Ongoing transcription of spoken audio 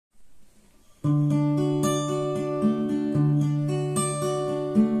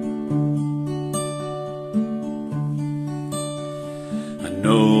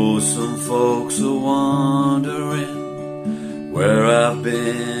some folks are wondering where I've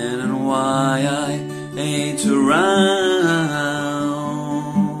been and why I ain't around.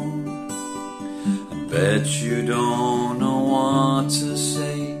 I bet you don't know what to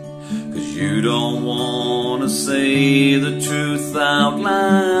say, 'cause you don't wanna say the truth out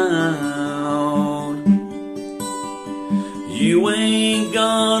loud. You ain't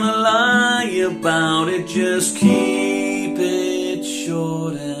gonna lie about it, just keep it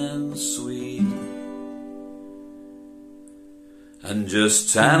short and sweet. And just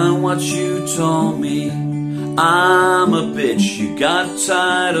tell 'em what you told me. I'm a bitch, you got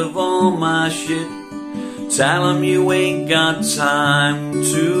tired of all my shit. Tell 'em you ain't got time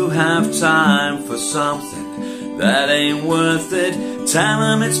to have time for something that ain't worth it. Tell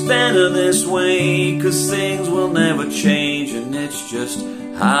 'em it's better this way, 'cause things will never change, and it's just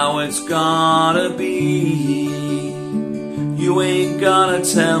how it's gotta be. You ain't gotta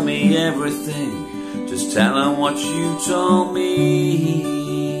tell me everything, just tell 'em what you told me.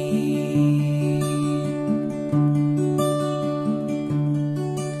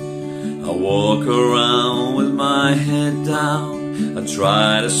 I walk around with my head down, I try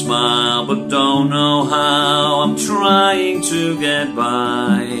to smile but don't know how. I'm trying to get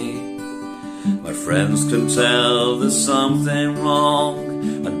by. My friends can tell there's something wrong.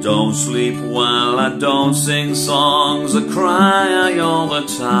 I don't sleep well, I don't sing songs, I cry all the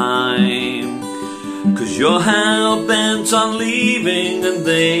time. 'Cause you're hell-bent on leaving and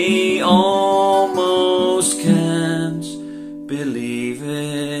they almost can't believe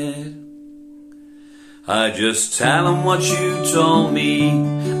it. I just tell 'em what you told me.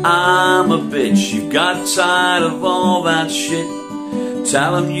 I'm a bitch, you got tired of all that shit.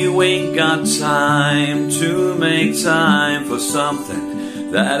 Tell 'em you ain't got time to make time for something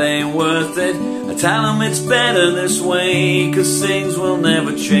that ain't worth it. I tell 'em it's better this way, 'cause things will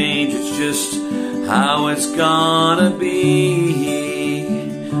never change, it's just how it's gotta be.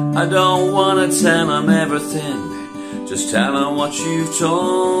 I don't wanna tell 'em everything, just tell 'em what you've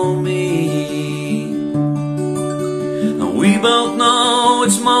told me. We both know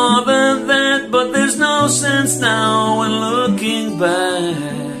it's more than that, but there's no sense now in looking back.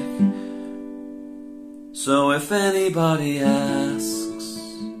 So if anybody asks,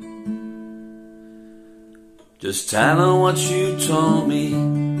 just tell 'em what you told me.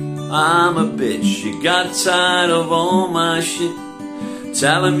 I'm a bitch, you got tired of all my shit.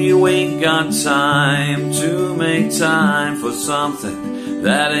 Tell 'em you ain't got time to make time for something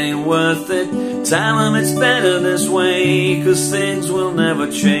that ain't worth it. Tell 'em it's better this way, 'cause things will never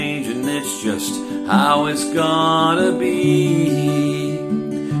change, and it's just how it's gotta be.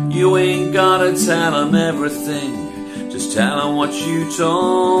 You ain't gotta tell 'em everything, just tell 'em what you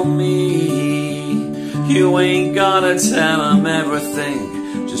told me. You ain't gotta tell 'em everything,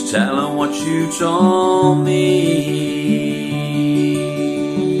 just tell 'em what you told me.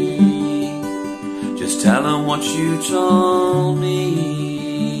 Just tell 'em what you told me.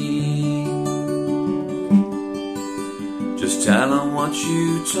 Just tell 'em what you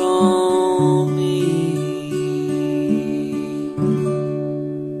told me.